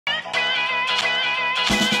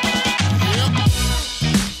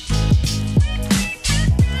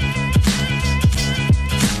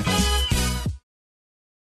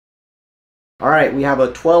All right, we have a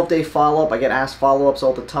 12-day follow-up. I get asked follow-ups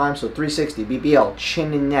all the time. So 360, BBL,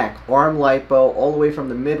 chin and neck, arm lipo, all the way from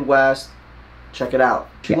the Midwest. Check it out.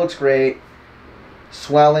 She looks great.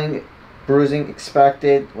 Swelling, bruising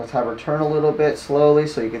expected. Let's have her turn a little bit slowly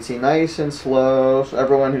so you can see nice and slow. So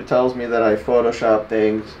everyone who tells me that I Photoshop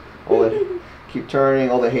things, keep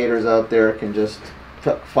turning. All the haters out there can just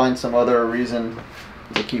find some other reason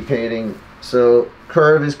to keep hating. So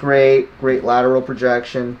curve is great, great lateral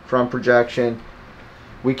projection, front projection.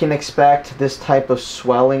 We can expect this type of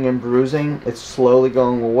swelling and bruising. It's slowly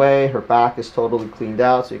going away. Her back is totally cleaned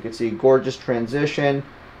out, so you can see gorgeous transition,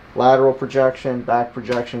 lateral projection, back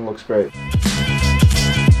projection, looks great.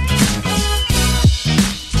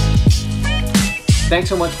 Thanks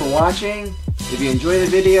so much for watching. If you enjoyed the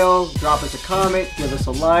video, drop us a comment, give us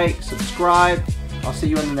a like, subscribe. I'll see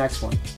you in the next one.